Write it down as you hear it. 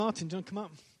Martin, do you want to come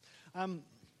up?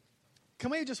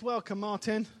 Can we just welcome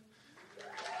Martin?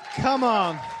 Come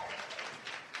on.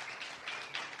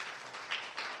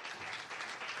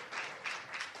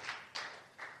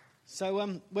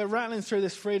 So we're rattling through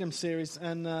this Freedom series,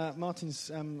 and Martin's,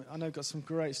 I know, got some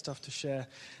great stuff to share.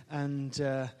 And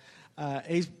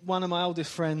he's one of my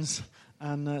oldest friends,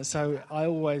 and so I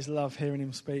always love hearing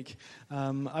him speak.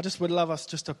 I just would love us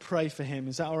just to pray for him.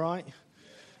 Is that all right?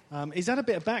 He's had a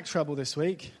bit of back trouble this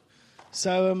week.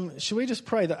 So should we just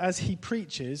pray that as he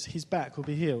preaches, his back will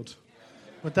be healed?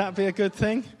 Would that be a good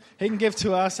thing? He can give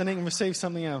to us and he can receive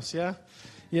something else, yeah?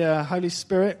 Yeah, Holy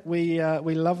Spirit, we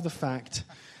love the fact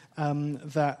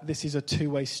that this is a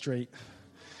two-way street.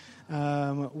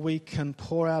 We can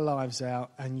pour our lives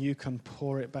out and you can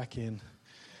pour it back in.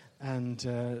 And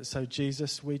so,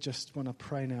 Jesus, we just want to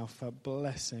pray now for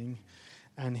blessing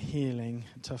and healing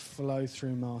to flow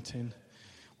through Martin.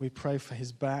 We pray for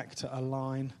his back to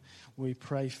align. We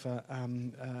pray for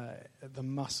the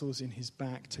muscles in his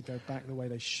back to go back the way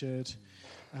they should.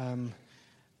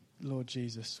 Lord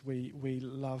Jesus, we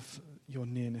love your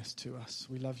nearness to us.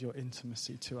 We love your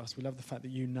intimacy to us. We love the fact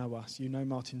that you know us. You know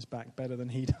Martin's back better than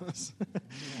he does.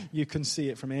 You can see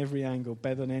it from every angle,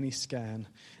 better than any scan.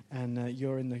 And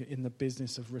you're in the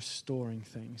business of restoring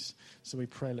things. So we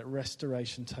pray, let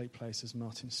restoration take place as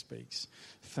Martin speaks.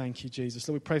 Thank you, Jesus.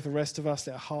 Lord, we pray for the rest of us,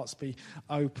 let our hearts be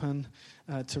open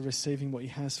to receiving what he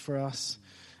has for us.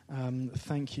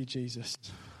 Thank you, Jesus.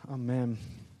 Amen.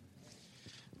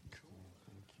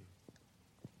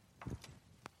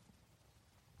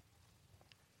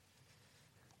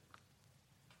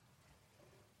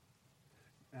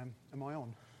 Am I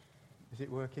on? Is it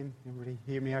working? Everybody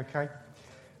hear me okay?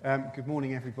 Good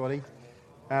morning, everybody.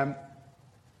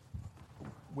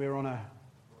 We're on a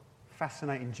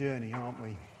fascinating journey, aren't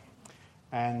we?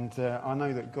 And I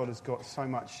know that God has got so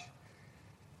much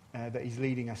that he's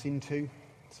leading us into,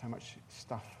 so much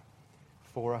stuff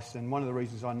for us. And one of the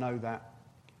reasons I know that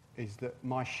is that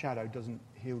my shadow doesn't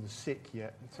heal the sick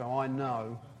yet. So I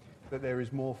know that there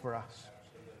is more for us.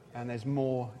 And there's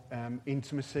more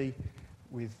intimacy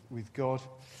with God.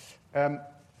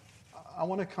 I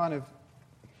want to kind of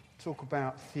talk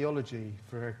about theology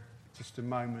for just a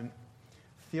moment.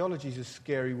 Theology is a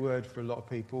scary word for a lot of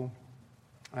people.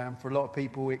 For a lot of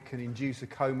people, it can induce a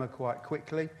coma quite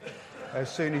quickly. As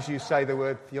soon as you say the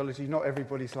word theology, not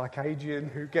everybody's like Adrian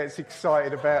who gets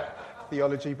excited about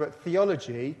theology, but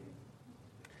theology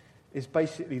is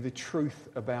basically the truth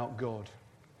about God.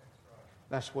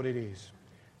 That's what it is.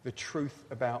 The truth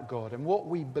about God. And what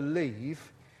we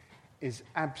believe is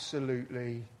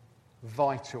absolutely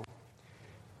vital.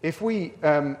 If we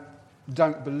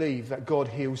don't believe that God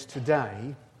heals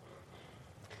today,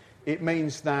 it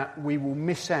means that we will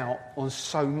miss out on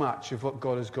so much of what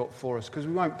God has got for us, because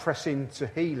we won't press into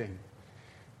healing,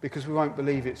 because we won't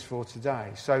believe it's for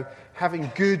today. So having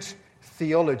good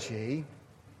theology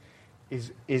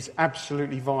is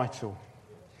absolutely vital.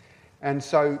 And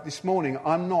so this morning,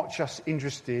 I'm not just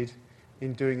interested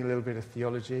in doing a little bit of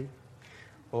theology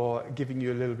or giving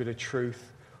you a little bit of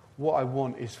truth. What I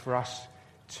want is for us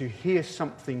to hear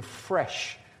something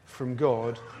fresh from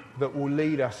God that will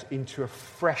lead us into a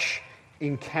fresh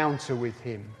encounter with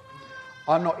him.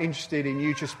 I'm not interested in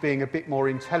you just being a bit more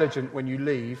intelligent when you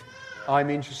leave. I'm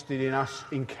interested in us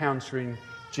encountering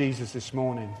Jesus this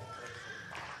morning.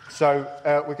 So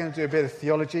we're going to do a bit of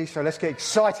theology, so let's get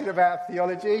excited about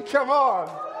theology. Come on!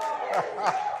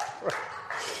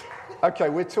 Okay,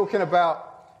 we're talking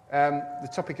about the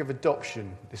topic of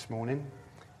adoption this morning.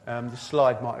 The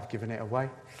slide might have given it away.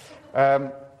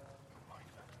 Wasn't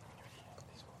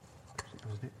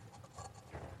it?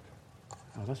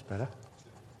 Oh, that's better.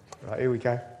 Right, here we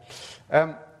go.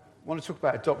 I want to talk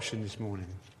about adoption this morning.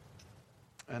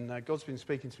 And God's been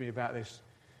speaking to me about this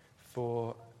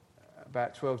for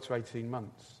about 12 to 18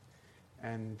 months.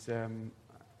 And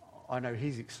I know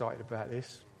he's excited about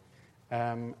this.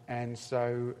 And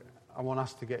so I want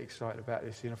us to get excited about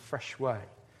this in a fresh way.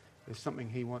 There's something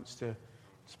he wants to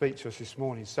speak to us this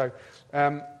morning. So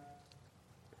there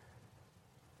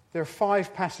are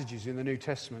 5 passages in the New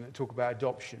Testament that talk about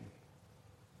adoption.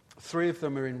 3 of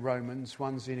them are in Romans,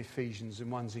 one's in Ephesians,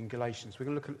 and one's in Galatians. We're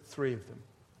going to look at 3 of them.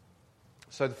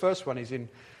 So the first one is in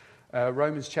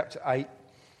Romans chapter 8,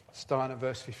 starting at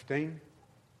verse 15.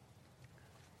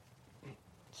 It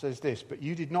says this: "But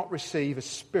you did not receive a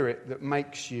spirit that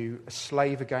makes you a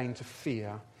slave again to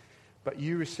fear, but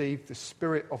you received the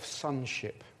spirit of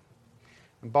sonship.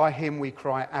 And by him we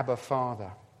cry, Abba,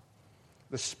 Father.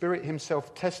 The Spirit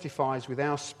himself testifies with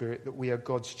our spirit that we are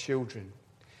God's children.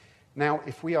 Now,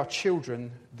 if we are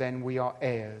children, then we are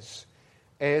heirs,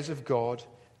 heirs of God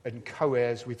and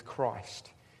co-heirs with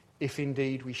Christ, if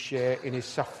indeed we share in his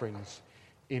sufferings,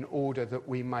 in order that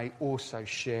we may also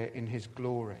share in his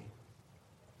glory.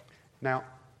 Now,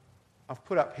 I've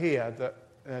put up here that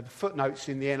the footnotes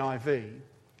in the NIV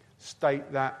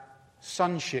state that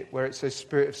sonship, where it says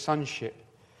spirit of sonship,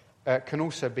 can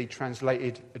also be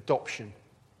translated adoption.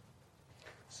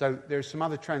 So there are some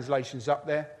other translations up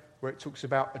there where it talks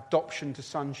about adoption to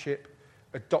sonship,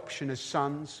 adoption as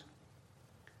sons.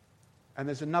 And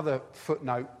there's another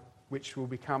footnote which we'll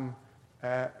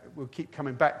keep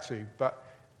coming back to, but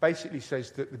basically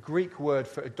says that the Greek word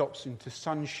for adoption to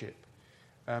sonship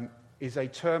is a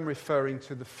term referring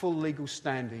to the full legal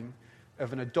standing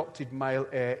of an adopted male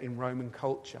heir in Roman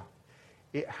culture.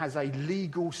 It has a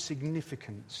legal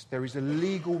significance. There is a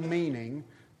legal meaning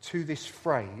to this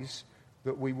phrase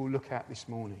that we will look at this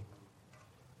morning.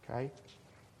 Okay?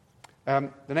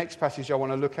 The next passage I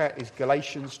want to look at is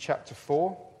Galatians chapter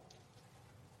 4.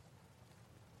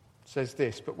 It says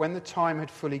this, "But when the time had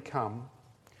fully come,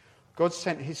 God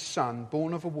sent his Son,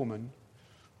 born of a woman,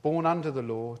 born under the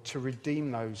law, to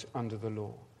redeem those under the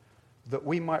law, that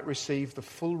we might receive the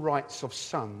full rights of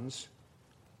sons.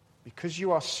 Because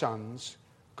you are sons,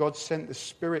 God sent the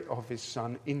Spirit of his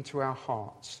Son into our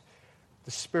hearts,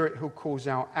 the Spirit who calls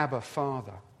out, Abba,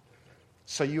 Father.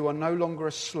 So you are no longer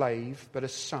a slave, but a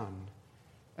son.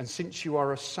 And since you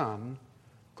are a son,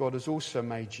 God has also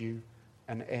made you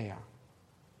an heir."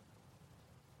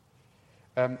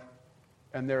 And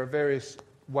there are various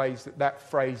ways that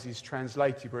phrase is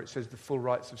translated where it says the full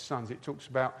rights of sons. It talks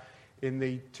about, in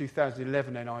the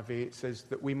 2011 NIV, it says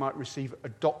that we might receive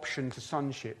adoption to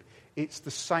sonship. It's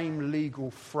the same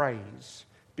legal phrase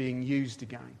being used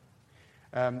again.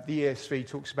 The ESV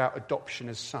talks about adoption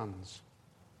as sons.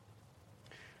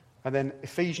 And then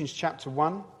Ephesians chapter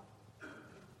 1,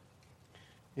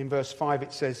 in verse 5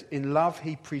 it says, "In love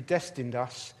he predestined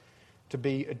us to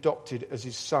be adopted as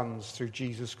his sons through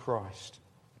Jesus Christ,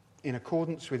 in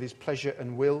accordance with his pleasure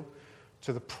and will,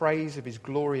 to the praise of his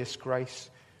glorious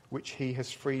grace, which he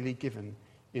has freely given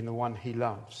in the one he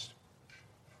loves."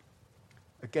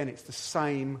 Again, it's the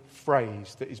same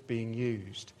phrase that is being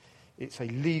used. It's a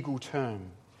legal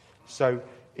term. So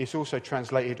it's also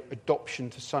translated adoption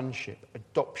to sonship,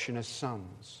 adoption as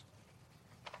sons.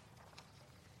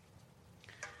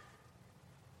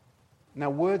 Now,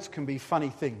 words can be funny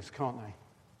things, can't they?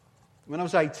 When I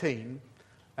was 18,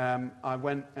 I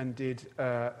went and did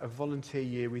a volunteer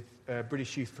year with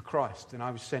British Youth for Christ, and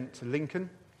I was sent to Lincoln,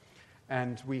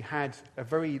 and we had a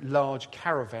very large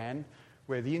caravan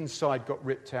where the inside got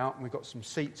ripped out and we got some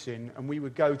seats in, and we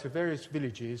would go to various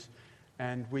villages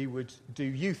and we would do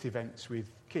youth events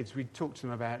with kids. We'd talk to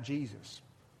them about Jesus.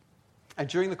 And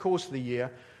during the course of the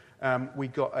year, we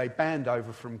got a band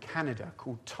over from Canada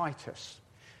called Titus,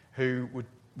 who would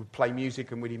play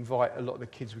music, and we'd invite a lot of the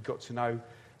kids we got to know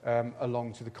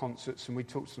along to the concerts, and we'd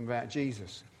talk to them about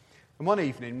Jesus. And one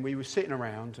evening we were sitting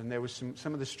around, and there was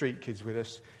some of the street kids with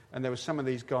us, and there were some of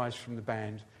these guys from the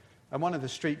band, and one of the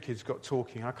street kids got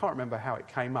talking. I can't remember how it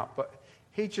came up, but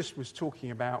he just was talking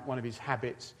about one of his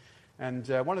habits, and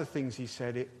one of the things he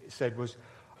said was,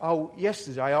 "Oh,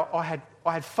 yesterday I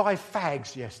had 5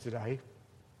 fags yesterday."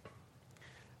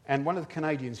 And one of the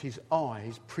Canadians, his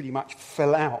eyes pretty much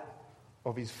fell out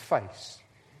of his face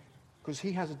because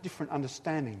he has a different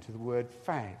understanding to the word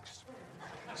fags.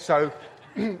 So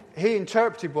he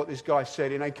interpreted what this guy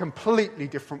said in a completely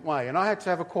different way. And I had to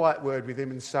have a quiet word with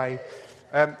him and say,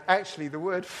 actually, the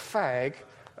word fag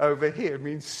over here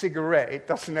means cigarette. It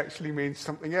doesn't actually mean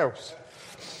something else.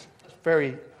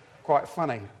 It's quite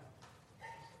funny.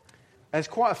 There's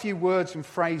quite a few words and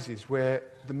phrases where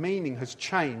the meaning has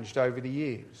changed over the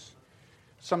years.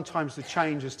 Sometimes the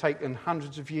change has taken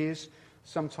hundreds of years.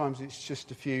 Sometimes it's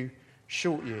just a few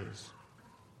short years.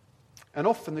 And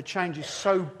often the change is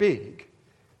so big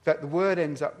that the word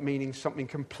ends up meaning something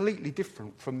completely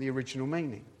different from the original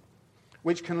meaning,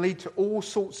 which can lead to all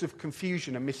sorts of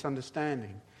confusion and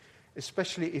misunderstanding,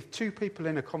 especially if two people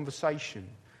in a conversation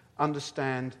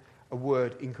understand a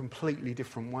word in completely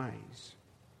different ways.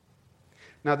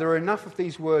 Now, there are enough of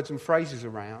these words and phrases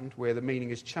around where the meaning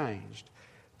has changed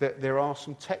that there are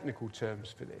some technical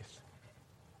terms for this.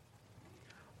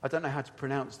 I don't know how to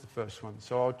pronounce the first one,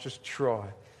 so I'll just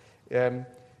try.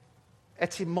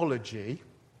 Etymology,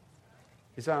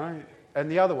 is that right?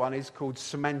 And the other one is called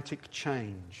semantic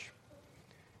change.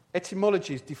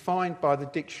 Etymology is defined by the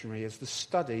dictionary as the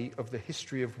study of the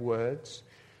history of words,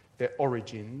 their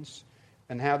origins,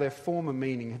 and how their form and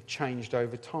meaning have changed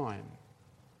over time.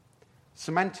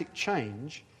 Semantic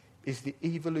change is the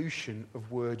evolution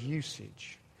of word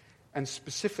usage, and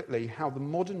specifically how the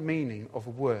modern meaning of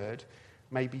a word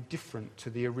may be different to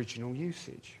the original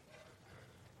usage.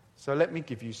 So let me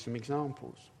give you some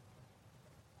examples.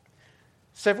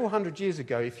 Several hundred years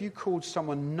ago, if you called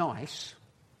someone nice,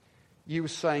 you were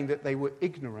saying that they were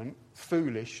ignorant,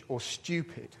 foolish, or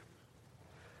stupid.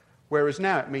 Whereas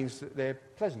now it means that they're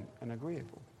pleasant and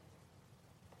agreeable.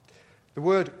 The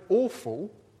word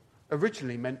awful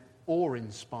originally meant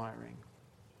awe-inspiring.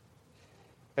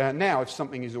 Now, if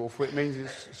something is awful, it means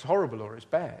it's horrible or it's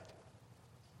bad.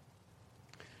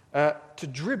 To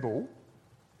dribble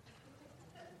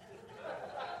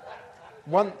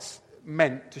once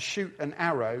meant to shoot an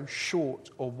arrow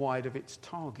short or wide of its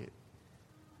target.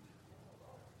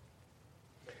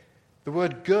 The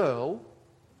word girl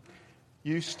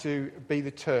used to be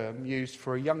the term used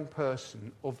for a young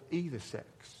person of either sex.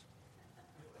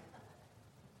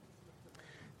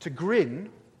 To grin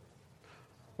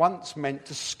once meant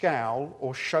to scowl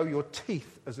or show your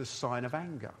teeth as a sign of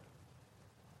anger.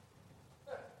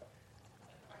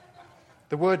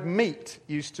 The word meat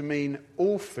used to mean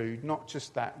all food, not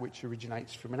just that which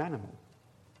originates from an animal.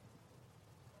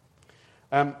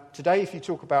 Today, if you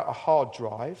talk about a hard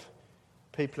drive,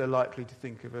 people are likely to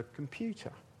think of a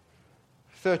computer.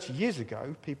 30 years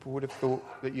ago, people would have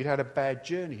thought that you'd had a bad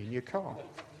journey in your car.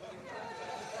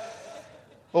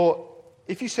 Or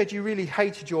if you said you really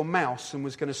hated your mouse and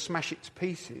was going to smash it to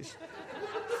pieces,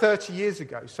 30 years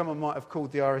ago, someone might have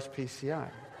called the RSPCA.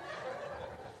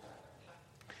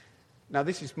 Now,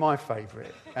 this is my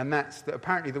favourite, and that's that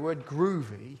apparently the word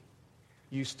groovy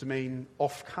used to mean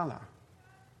off-colour.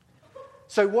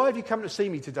 So why have you come to see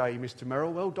me today, Mr.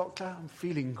 Merrell? Well, Doctor, I'm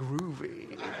feeling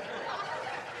groovy.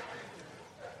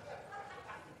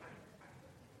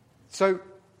 So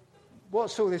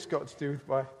what's all this got to do with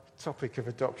my topic of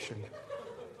adoption?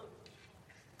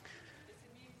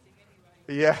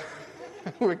 Yeah,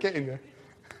 we're getting there.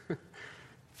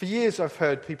 For years I've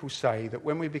heard people say that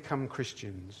when we become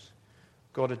Christians,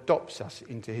 God adopts us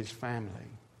into his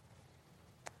family.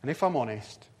 And if I'm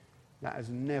honest, that has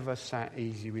never sat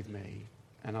easy with me,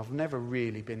 and I've never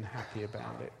really been happy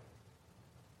about it.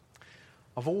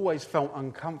 I've always felt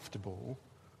uncomfortable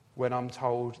when I'm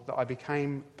told that I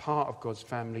became part of God's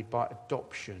family by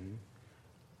adoption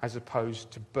as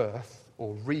opposed to birth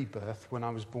or rebirth when I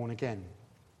was born again.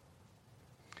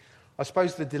 I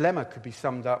suppose the dilemma could be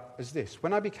summed up as this.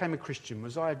 When I became a Christian,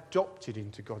 was I adopted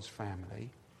into God's family,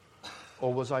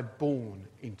 or was I born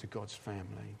into God's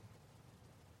family?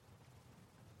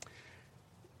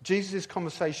 Jesus'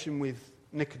 conversation with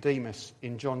Nicodemus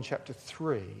in John chapter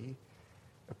 3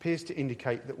 appears to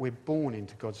indicate that we're born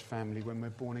into God's family when we're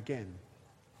born again.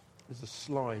 There's a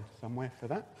slide somewhere for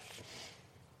that.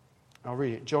 I'll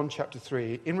read it. John chapter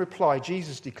 3. In reply,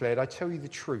 Jesus declared, I tell you the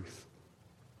truth.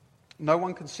 No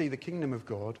one can see the kingdom of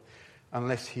God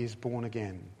unless he is born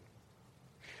again.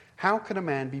 How can a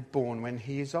man be born when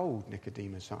he is old?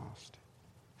 Nicodemus asked.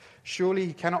 Surely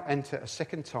he cannot enter a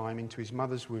second time into his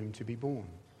mother's womb to be born.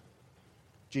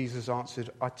 Jesus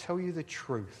answered, I tell you the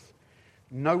truth.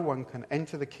 No one can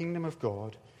enter the kingdom of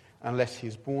God unless he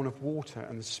is born of water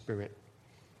and the Spirit.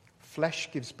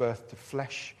 Flesh gives birth to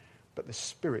flesh, but the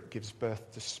Spirit gives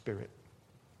birth to spirit.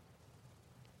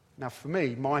 Now for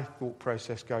me, my thought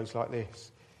process goes like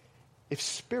this. If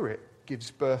Spirit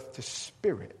gives birth to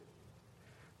spirit,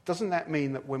 doesn't that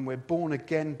mean that when we're born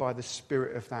again by the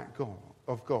Spirit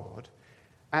of God,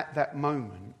 at that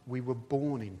moment we were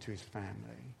born into his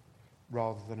family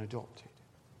rather than adopted?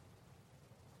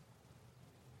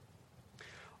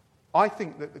 I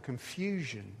think that the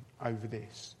confusion over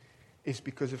this is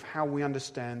because of how we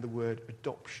understand the word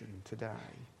adoption today.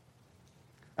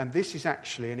 And this is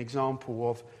actually an example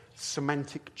of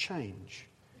semantic change,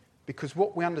 because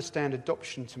what we understand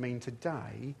adoption to mean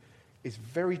today is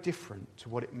very different to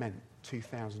what it meant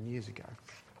 2,000 years ago.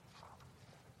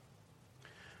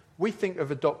 We think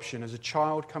of adoption as a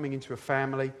child coming into a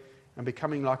family and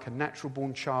becoming like a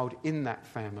natural-born child in that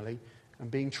family and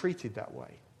being treated that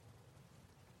way.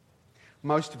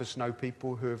 Most of us know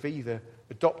people who have either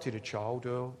adopted a child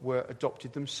or were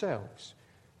adopted themselves.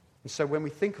 And so when we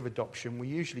think of adoption, we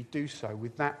usually do so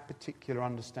with that particular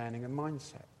understanding and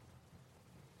mindset.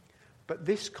 But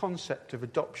this concept of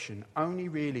adoption only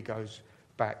really goes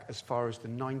back as far as the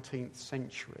 19th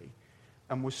century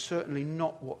and was certainly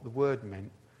not what the word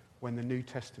meant when the New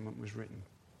Testament was written.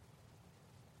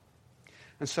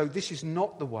 And so this is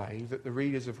not the way that the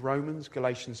readers of Romans,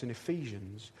 Galatians and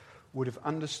Ephesians would have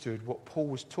understood what Paul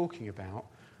was talking about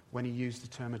when he used the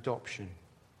term adoption.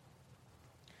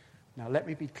 Now let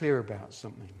me be clear about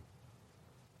something.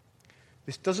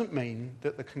 This doesn't mean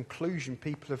that the conclusion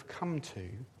people have come to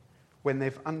when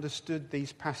they've understood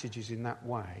these passages in that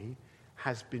way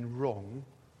has been wrong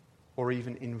or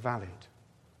even invalid.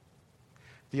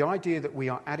 The idea that we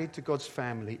are added to God's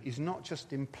family is not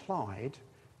just implied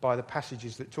by the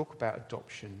passages that talk about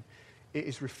adoption, it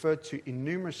is referred to in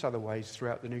numerous other ways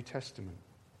throughout the New Testament.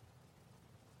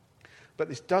 But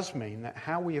this does mean that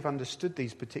how we have understood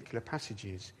these particular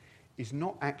passages is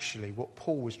not actually what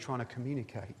Paul was trying to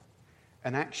communicate.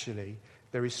 And actually,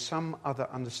 there is some other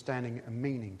understanding and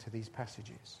meaning to these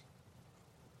passages.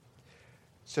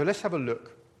 So let's have a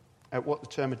look at what the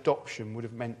term adoption would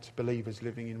have meant to believers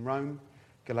living in Rome,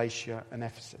 Galatia and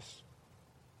Ephesus.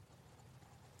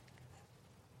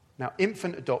 Now,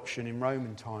 infant adoption in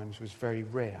Roman times was very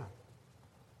rare.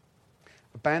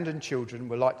 Abandoned children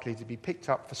were likely to be picked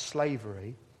up for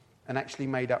slavery and actually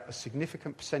made up a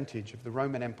significant percentage of the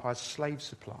Roman Empire's slave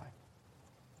supply.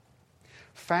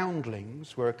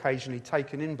 Foundlings were occasionally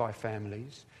taken in by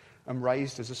families and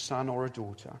raised as a son or a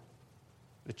daughter.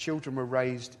 The children were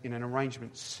raised in an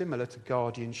arrangement similar to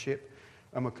guardianship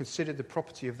and were considered the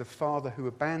property of the father who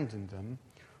abandoned them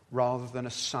rather than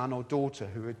a son or daughter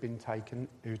who had taken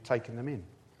them in.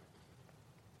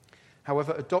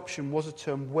 However, adoption was a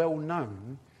term well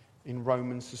known in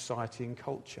Roman society and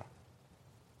culture.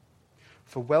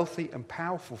 For wealthy and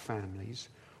powerful families,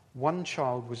 one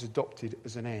child was adopted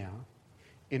as an heir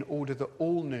in order that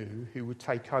all knew who would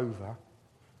take over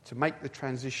to make the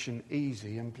transition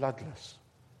easy and bloodless.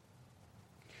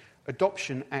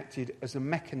 Adoption acted as a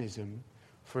mechanism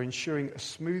for ensuring a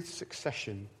smooth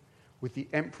succession, with the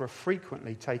emperor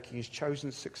frequently taking his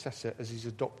chosen successor as his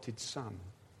adopted son.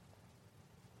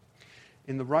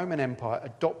 In the Roman Empire,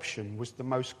 adoption was the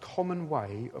most common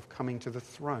way of coming to the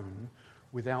throne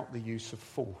without the use of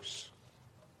force.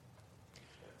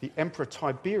 The Emperor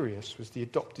Tiberius was the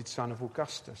adopted son of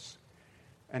Augustus,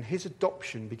 and his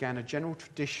adoption began a general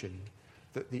tradition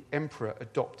that the emperor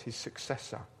adopt his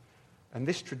successor, and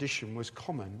this tradition was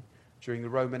common during the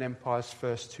Roman Empire's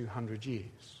first 200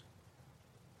 years.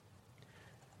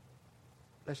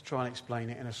 Let's try and explain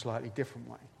it in a slightly different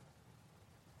way.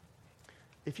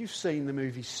 If you've seen the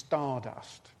movie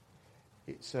Stardust,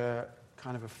 it's a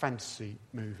kind of a fantasy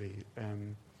movie,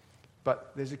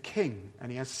 but there's a king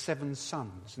and he has 7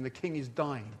 sons and the king is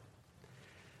dying.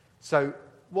 So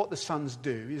what the sons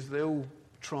do is they all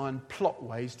try and plot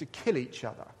ways to kill each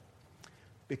other,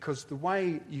 because the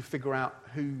way you figure out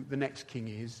who the next king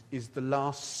is the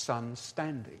last son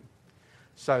standing.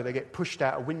 So they get pushed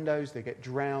out of windows, they get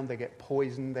drowned, they get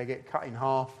poisoned, they get cut in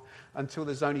half until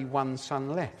there's only one son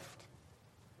left.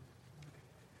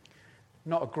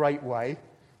 Not a great way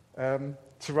to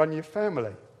run your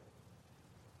family.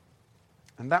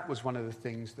 And that was one of the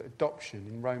things that adoption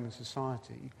in Roman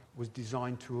society was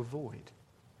designed to avoid.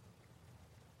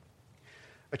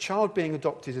 A child being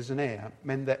adopted as an heir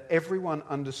meant that everyone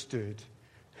understood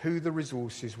who the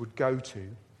resources would go to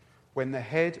when the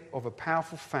head of a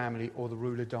powerful family or the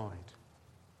ruler died.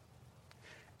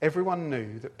 Everyone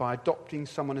knew that by adopting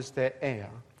someone as their heir,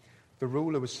 the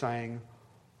ruler was saying,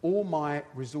 all my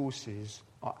resources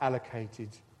are allocated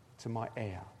to my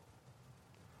heir.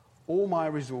 All my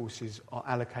resources are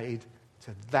allocated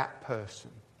to that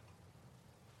person.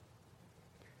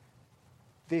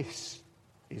 This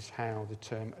is how the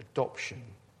term adoption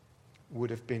would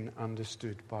have been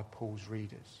understood by Paul's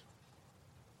readers.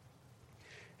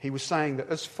 He was saying that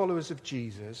as followers of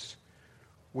Jesus,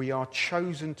 we are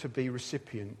chosen to be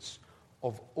recipients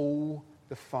of all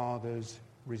the Father's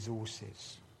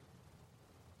resources.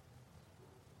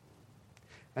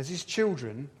 As his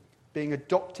children, being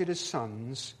adopted as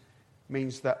sons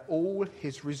means that all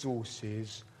his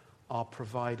resources are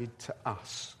provided to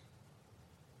us.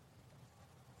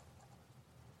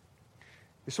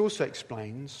 This also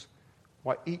explains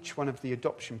why each one of the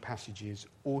adoption passages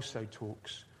also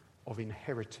talks of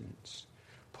inheritance.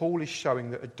 Paul is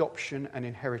showing that adoption and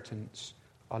inheritance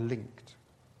are linked.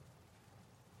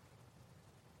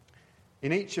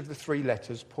 In each of the 3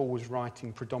 letters, Paul was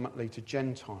writing predominantly to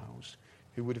Gentiles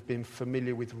who would have been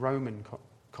familiar with Roman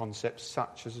concepts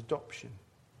such as adoption.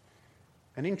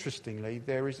 And interestingly,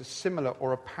 there is a similar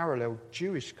or a parallel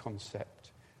Jewish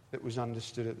concept that was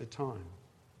understood at the time.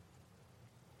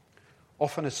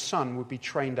 Often a son would be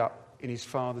trained up in his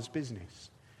father's business.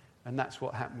 And that's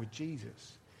what happened with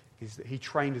Jesus, is that he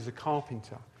trained as a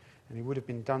carpenter, and he would have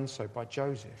been done so by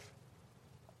Joseph.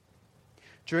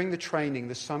 During the training,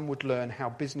 the son would learn how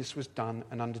business was done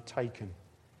and undertaken,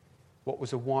 what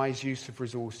was a wise use of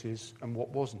resources and what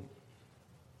wasn't.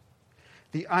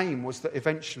 The aim was that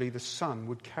eventually the son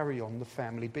would carry on the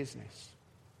family business.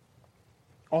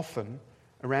 Often,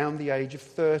 around the age of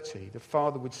 30, the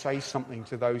father would say something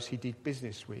to those he did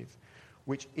business with,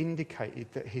 which indicated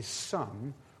that his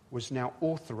son was now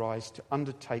authorised to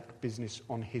undertake business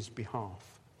on his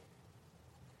behalf.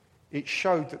 It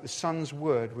showed that the son's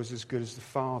word was as good as the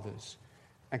father's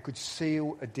and could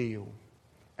seal a deal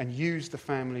and use the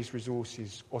family's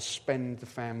resources or spend the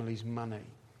family's money.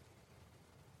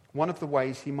 One of the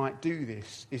ways he might do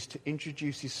this is to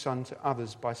introduce his son to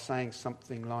others by saying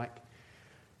something like,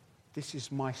 "This is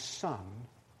my son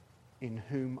in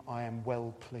whom I am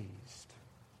well pleased."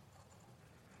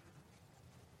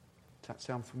 Does that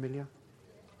sound familiar?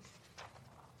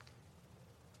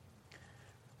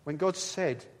 When God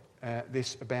said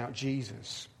this about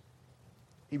Jesus,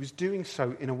 he was doing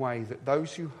so in a way that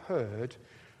those who heard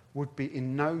would be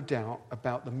in no doubt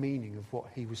about the meaning of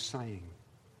what he was saying.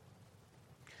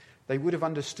 They would have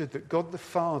understood that God the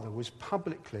Father was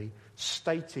publicly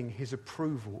stating his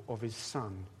approval of his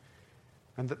Son,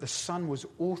 and that the Son was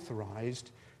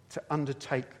authorised to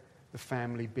undertake the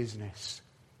family business.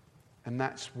 And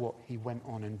that's what he went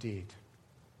on and did.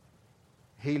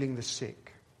 Healing the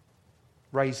sick,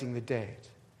 raising the dead,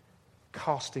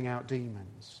 casting out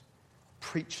demons,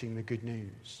 preaching the good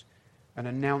news, and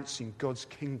announcing God's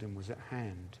kingdom was at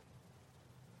hand.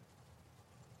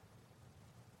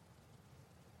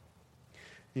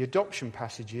 The adoption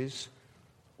passages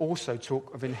also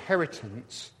talk of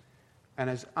inheritance and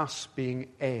as us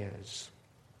being heirs.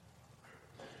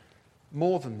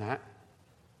 More than that,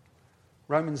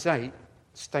 Romans 8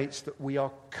 states that we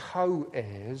are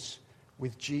co-heirs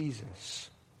with Jesus.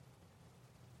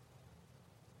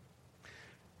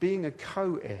 Being a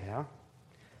co-heir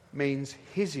means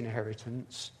his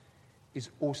inheritance is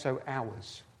also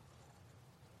ours.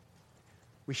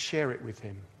 We share it with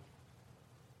him.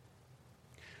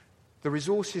 The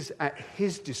resources at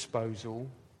his disposal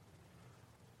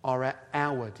are at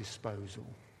our disposal.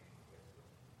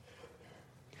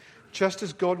 Just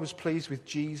as God was pleased with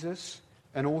Jesus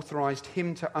and authorised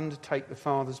him to undertake the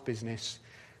Father's business,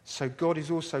 so God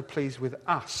is also pleased with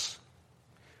us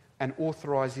and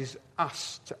authorises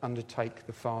us to undertake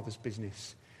the Father's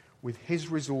business with his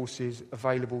resources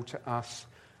available to us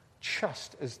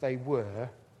just as they were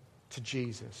to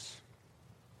Jesus.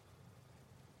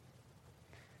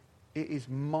 It is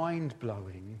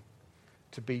mind-blowing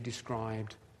to be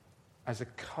described as a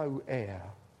co-heir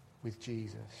with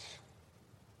Jesus.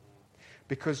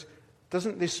 Because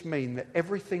doesn't this mean that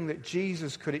everything that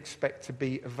Jesus could expect to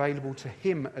be available to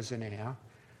him as an heir,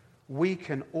 we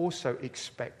can also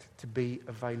expect to be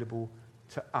available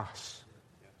to us?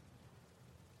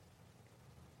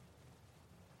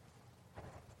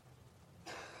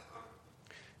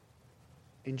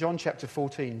 In John chapter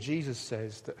 14, Jesus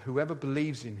says that whoever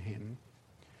believes in him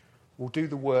will do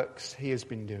the works he has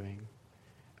been doing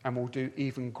and will do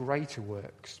even greater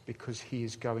works because he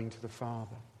is going to the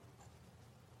Father.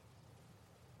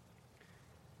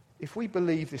 If we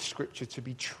believe this scripture to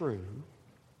be true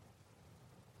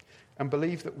and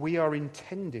believe that we are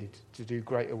intended to do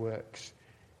greater works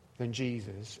than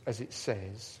Jesus, as it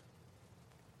says,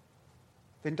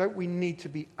 then don't we need to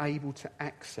be able to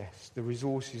access the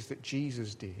resources that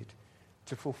Jesus did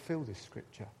to fulfill this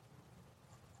scripture?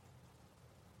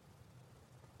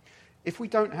 If we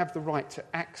don't have the right to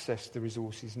access the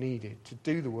resources needed to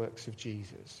do the works of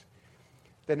Jesus,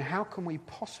 then how can we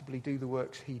possibly do the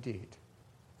works he did,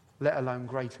 let alone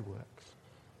greater works?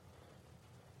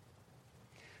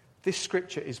 This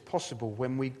scripture is possible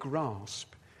when we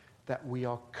grasp that we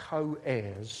are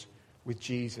co-heirs with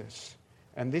Jesus.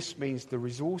 And this means the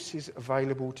resources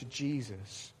available to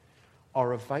Jesus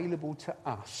are available to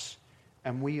us,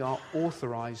 and we are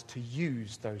authorised to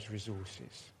use those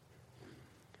resources.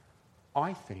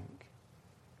 I think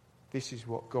this is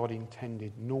what God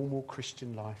intended normal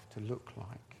Christian life to look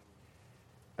like.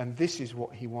 And this is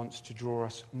what he wants to draw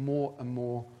us more and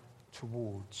more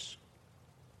towards.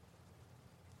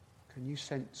 Can you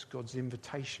sense God's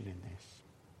invitation in this?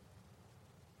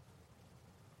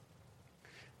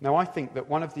 Now, I think that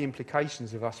one of the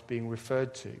implications of us being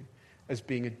referred to as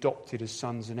being adopted as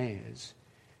sons and heirs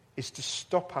is to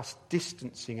stop us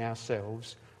distancing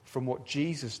ourselves from what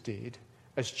Jesus did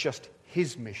as just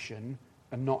his mission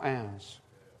and not ours.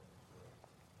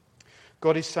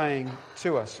 God is saying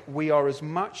to us, we are as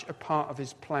much a part of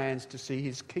his plans to see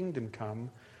his kingdom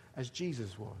come as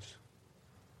Jesus was.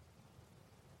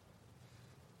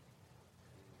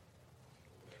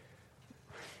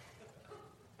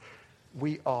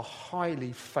 We are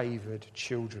highly favoured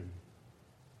children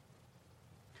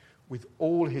with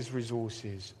all his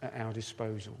resources at our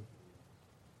disposal,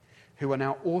 who are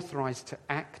now authorised to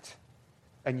act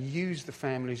and use the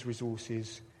family's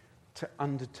resources to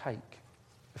undertake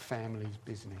the family's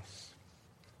business.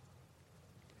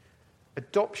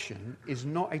 Adoption is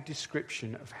not a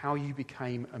description of how you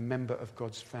became a member of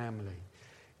God's family.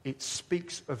 It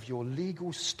speaks of your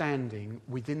legal standing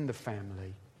within the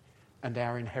family and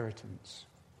our inheritance.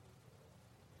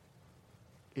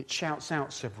 It shouts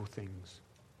out several things.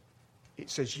 It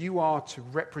says you are to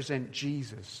represent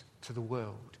Jesus to the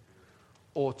world,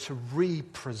 or to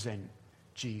represent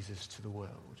Jesus to the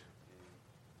world.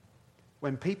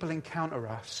 When people encounter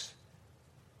us,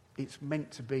 it's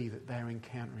meant to be that they're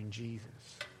encountering Jesus.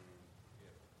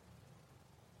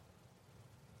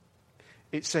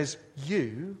 It says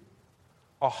you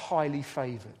are highly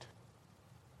favoured.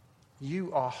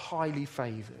 You are highly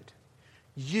favoured.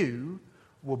 You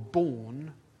were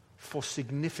born for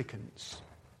significance.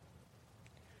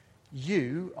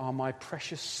 You are my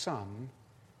precious son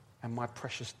and my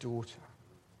precious daughter.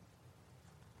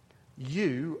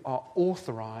 You are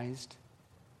authorized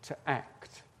to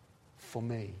act for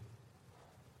me.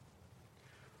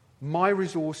 My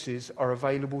resources are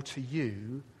available to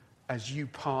you as you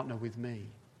partner with me.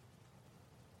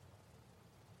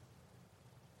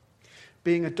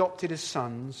 Being adopted as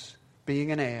sons,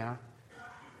 being an heir,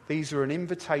 these are an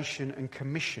invitation and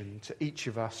commission to each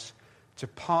of us to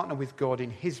partner with God in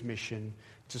his mission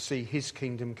to see his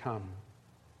kingdom come.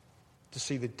 To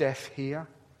see the deaf hear,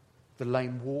 the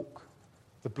lame walk,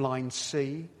 the blind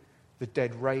see, the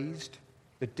dead raised,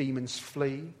 the demons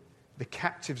flee, the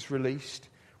captives released,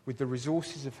 with the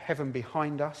resources of heaven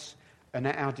behind us and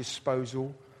at our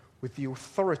disposal, with the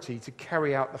authority to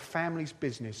carry out the family's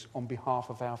business on behalf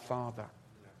of our Father.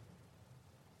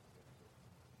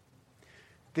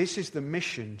 This is the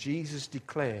mission Jesus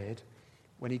declared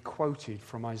when he quoted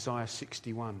from Isaiah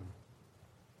 61.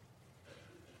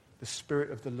 The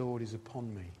Spirit of the Lord is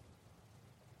upon me,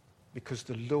 because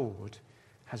the Lord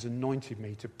has anointed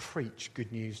me to preach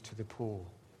good news to the poor.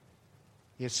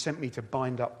 He has sent me to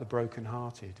bind up the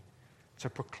brokenhearted, to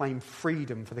proclaim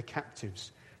freedom for the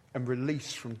captives and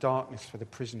release from darkness for the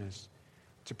prisoners,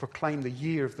 to proclaim the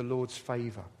year of the Lord's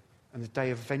favour and the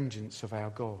day of vengeance of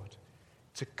our God,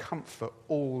 to comfort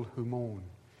all who mourn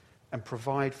and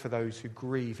provide for those who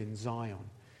grieve in Zion,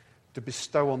 to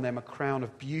bestow on them a crown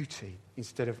of beauty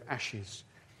instead of ashes,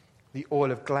 the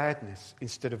oil of gladness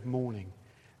instead of mourning,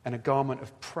 and a garment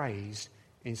of praise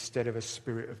instead of a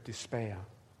spirit of despair.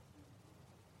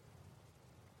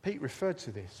 Pete referred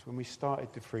to this when we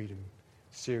started the Freedom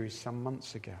series some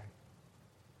months ago.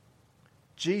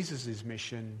 Jesus'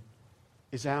 mission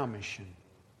is our mission.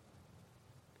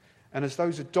 And as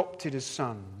those adopted as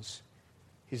sons,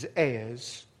 his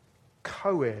heirs,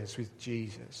 co-heirs with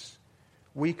Jesus,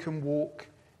 we can walk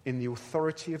in the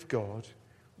authority of God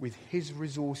with his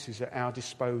resources at our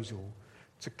disposal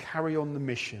to carry on the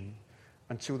mission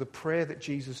until the prayer that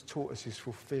Jesus taught us is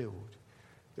fulfilled,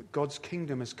 that God's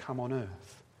kingdom has come on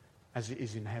earth as it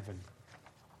is in heaven.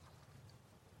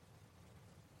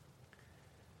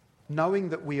 Knowing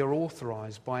that we are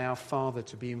authorized by our Father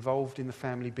to be involved in the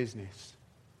family business,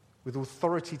 with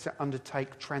authority to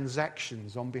undertake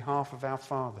transactions on behalf of our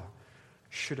Father,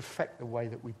 should affect the way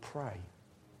that we pray.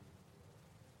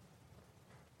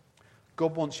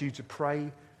 God wants you to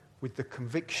pray with the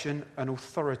conviction and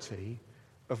authority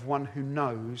of one who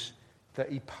knows that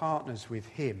he partners with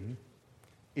him,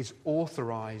 is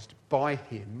authorized by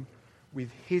him,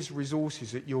 with his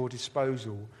resources at your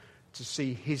disposal to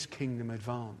see his kingdom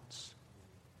advance.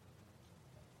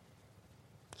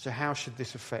 So how should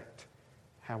this affect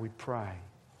how we pray?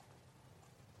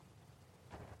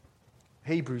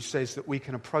 Hebrews says that we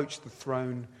can approach the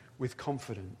throne with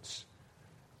confidence.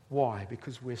 Why?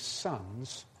 Because we're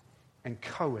sons and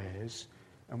co-heirs,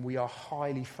 and we are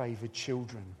highly favoured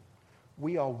children.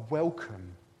 We are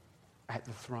welcome at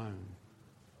the throne.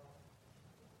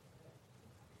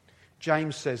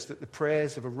 James says that the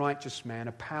prayers of a righteous man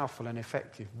are powerful and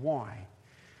effective. Why?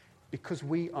 Because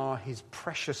we are his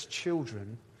precious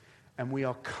children, and we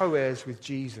are co-heirs with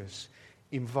Jesus,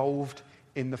 involved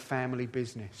in the family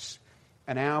business.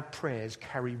 And our prayers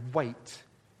carry weight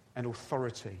and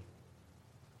authority.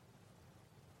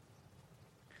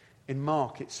 In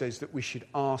Mark, it says that we should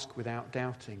ask without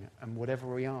doubting, and whatever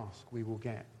we ask, we will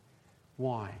get.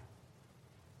 Why?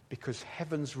 Because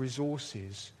heaven's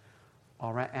resources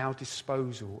are at our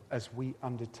disposal as we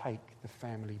undertake the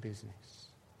family business.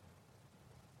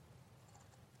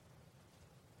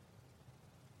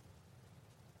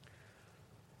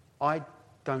 I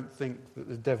don't think that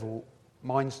the devil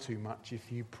minds too much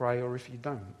if you pray or if you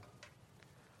don't.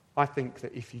 I think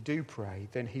that if you do pray,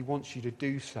 then he wants you to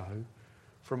do so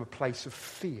from a place of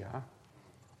fear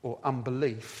or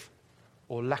unbelief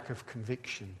or lack of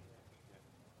conviction.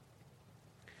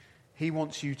 He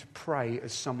wants you to pray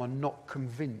as someone not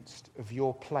convinced of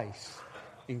your place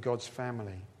in God's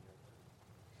family.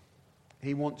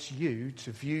 He wants you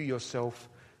to view yourself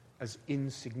as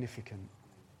insignificant.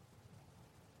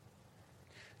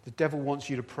 The devil wants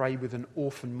you to pray with an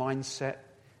orphan mindset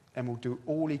and will do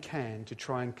all he can to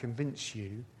try and convince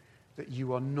you that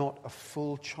you are not a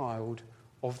full child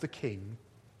of the King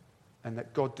and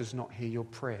that God does not hear your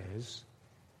prayers.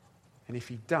 And if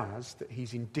he does, that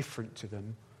he's indifferent to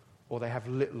them or they have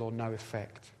little or no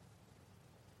effect.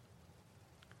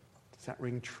 Does that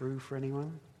ring true for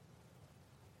anyone?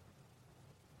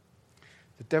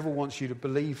 The devil wants you to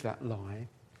believe that lie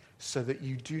so that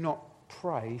you do not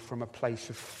pray from a place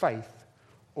of faith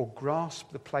or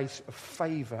grasp the place of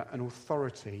favour and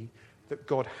authority that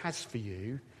God has for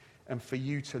you and for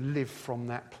you to live from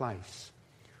that place.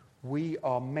 We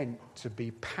are meant to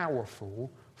be powerful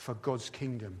for God's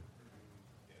kingdom.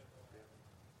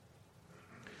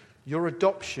 Your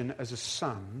adoption as a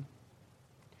son,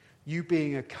 you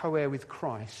being a co-heir with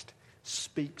Christ,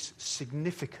 speaks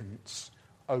significance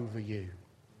over you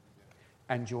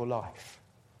and your life.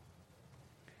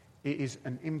 It is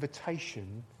an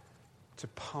invitation to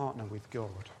partner with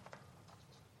God.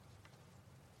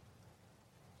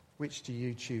 Which do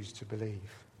you choose to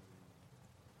believe?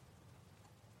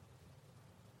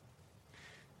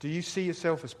 Do you see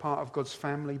yourself as part of God's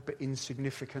family but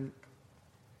insignificant?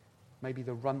 Maybe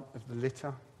the runt of the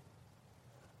litter?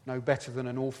 No better than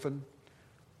an orphan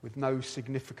with no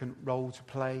significant role to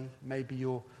play? Maybe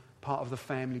you're part of the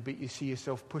family but you see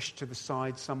yourself pushed to the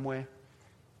side somewhere?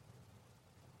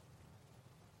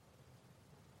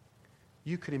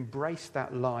 You can embrace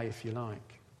that lie if you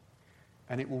like,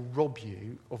 and it will rob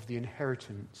you of the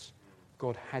inheritance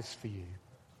God has for you.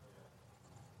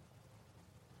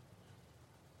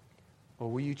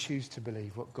 Or will you choose to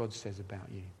believe what God says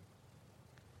about you?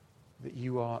 That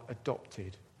you are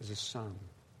adopted as a son.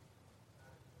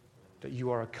 That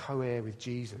you are a co-heir with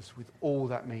Jesus, with all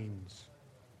that means.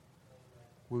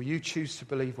 Will you choose to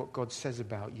believe what God says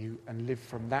about you and live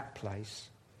from that place,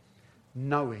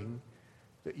 knowing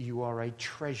that you are a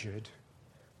treasured,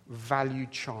 valued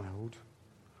child,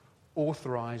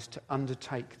 authorized to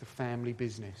undertake the family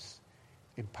business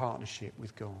in partnership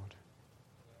with God?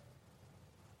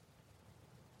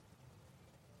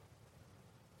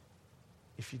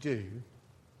 If you do,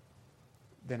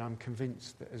 then I'm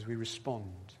convinced that as we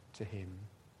respond to him,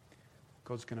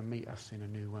 God's going to meet us in a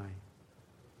new way.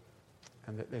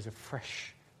 And that there's a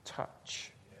fresh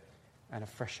touch and a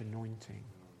fresh anointing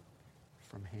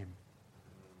from him.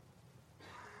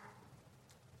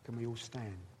 Can we all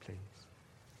stand, please?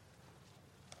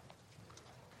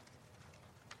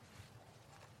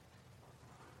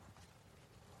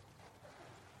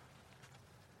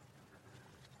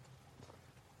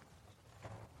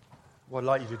 What I'd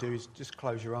like you to do is just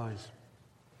close your eyes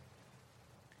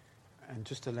and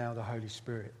just allow the Holy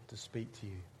Spirit to speak to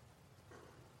you.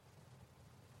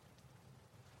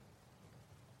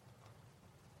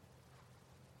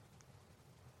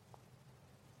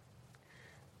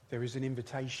 There is an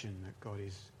invitation that God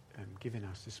is giving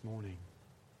us this morning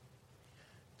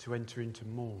to enter into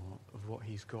more of what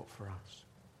he's got for us.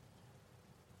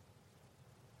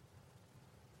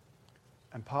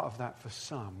 And part of that for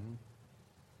some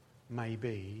may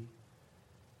be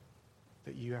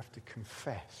that you have to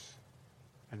confess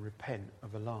and repent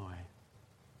of a lie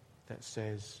that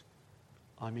says,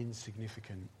 I'm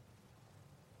insignificant.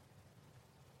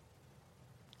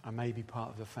 I may be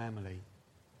part of the family,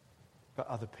 but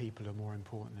other people are more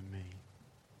important than me.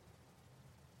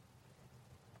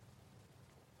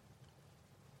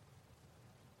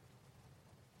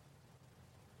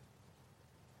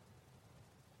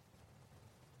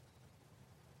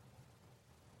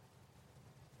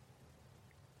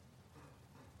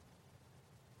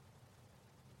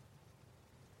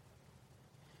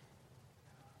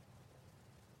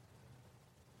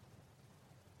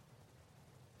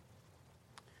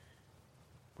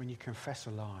 When you confess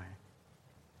a lie,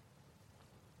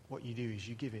 what you do is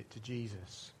you give it to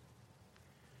Jesus,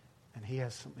 and he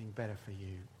has something better for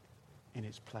you in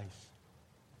its place.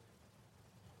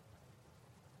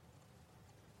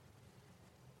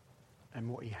 And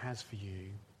what he has for you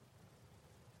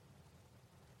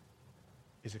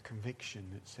is a conviction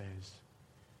that says,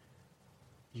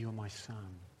 you are my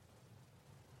son,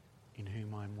 in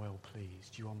whom I am well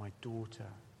pleased. You are my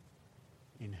daughter,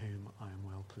 in whom I am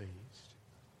well pleased.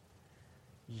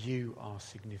 You are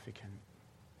significant.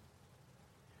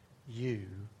 You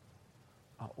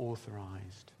are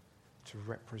authorized to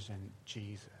represent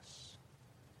Jesus.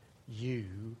 You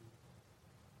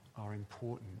are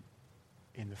important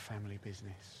in the family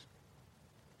business.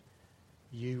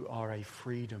 You are a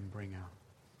freedom bringer.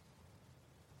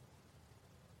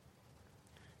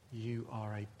 You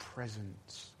are a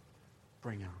presence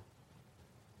bringer.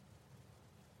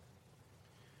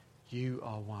 You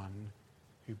are one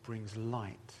who brings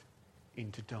light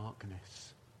into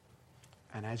darkness.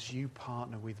 And as you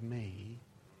partner with me,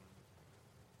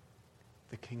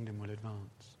 the kingdom will advance.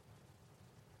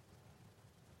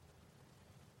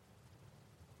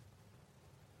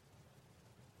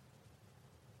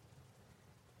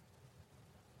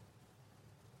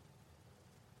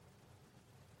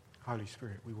 Holy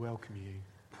Spirit, we welcome you.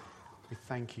 We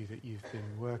thank you that you've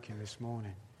been working this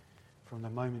morning. From the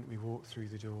moment we walked through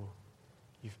the door,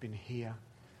 you've been here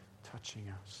touching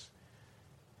us.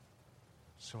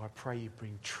 So I pray you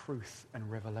bring truth and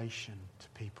revelation to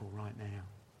people right now.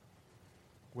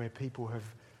 Where people have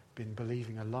been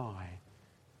believing a lie,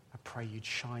 I pray you'd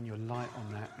shine your light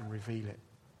on that and reveal it.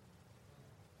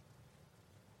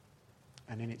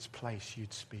 And in its place,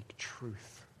 you'd speak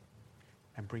truth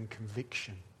and bring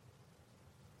conviction.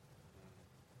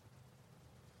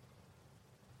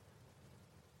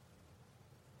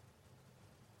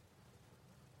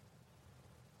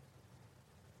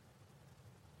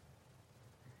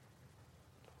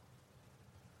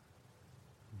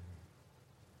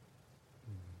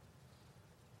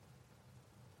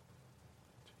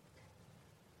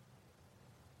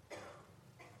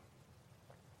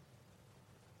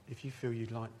 If you feel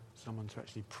you'd like someone to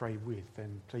actually pray with,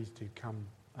 then please do come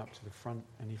up to the front.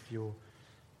 And if you're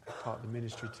part of the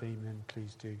ministry team, then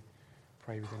please do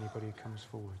pray with anybody who comes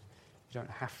forward. You don't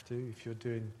have to. If you're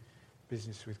doing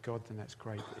business with God, then that's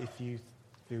great. But if you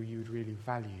feel you would really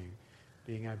value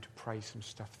being able to pray some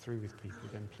stuff through with people,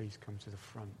 then please come to the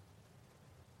front.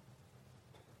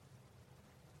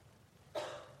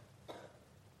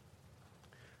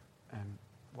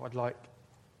 What I'd like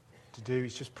to do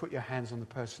is just put your hands on the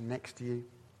person next to you.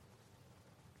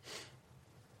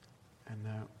 And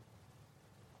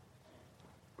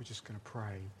we're just going to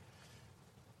pray.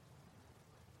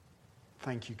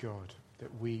 Thank you, God,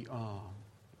 that we are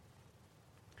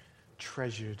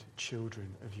treasured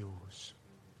children of yours.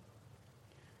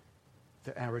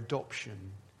 That our adoption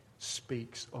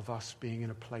speaks of us being in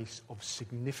a place of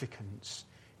significance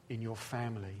in your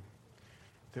family.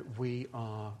 That we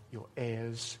are your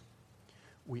heirs.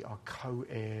 We are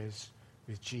co-heirs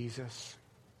with Jesus.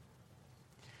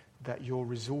 That your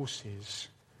resources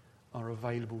are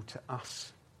available to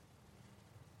us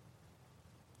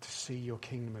to see your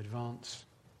kingdom advance,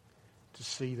 to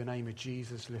see the name of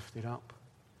Jesus lifted up,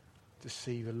 to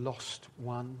see the lost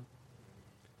one,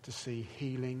 to see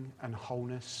healing and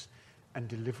wholeness and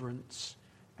deliverance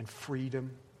and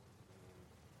freedom.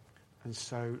 And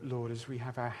so, Lord, as we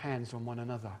have our hands on one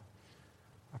another,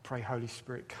 I pray, Holy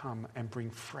Spirit, come and bring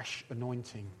fresh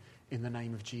anointing in the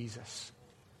name of Jesus.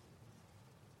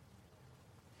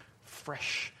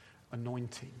 Fresh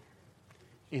anointing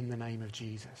in the name of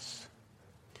Jesus.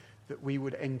 That we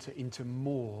would enter into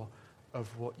more of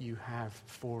what you have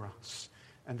for us.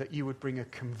 And that you would bring a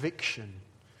conviction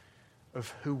of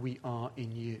who we are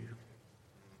in you.